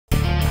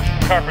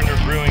Carpenter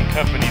Brewing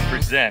Company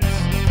presents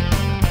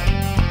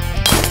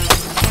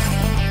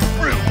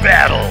Brew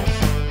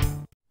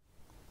Battles.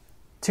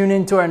 Tune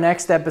in to our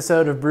next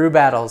episode of Brew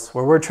Battles,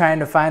 where we're trying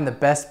to find the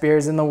best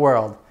beers in the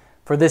world.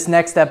 For this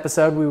next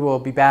episode, we will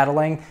be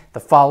battling the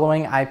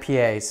following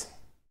IPAs.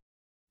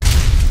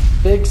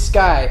 Big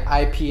Sky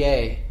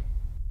IPA,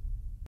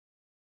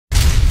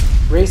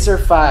 Racer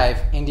 5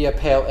 India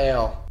Pale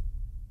Ale,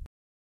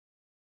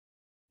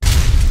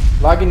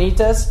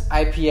 Lagunitas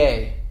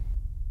IPA,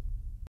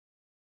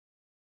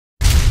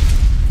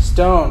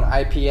 Stone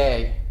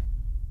IPA,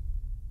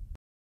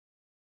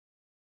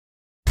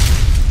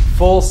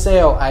 Full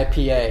Sail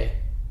IPA.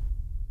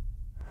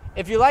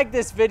 If you like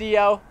this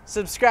video,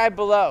 subscribe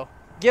below.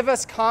 Give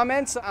us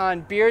comments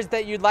on beers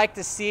that you'd like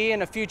to see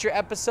in a future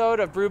episode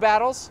of Brew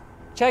Battles.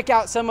 Check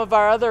out some of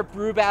our other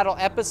Brew Battle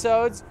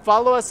episodes.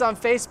 Follow us on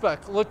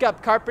Facebook. Look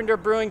up Carpenter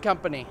Brewing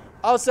Company.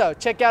 Also,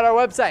 check out our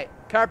website,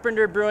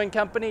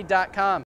 carpenterbrewingcompany.com.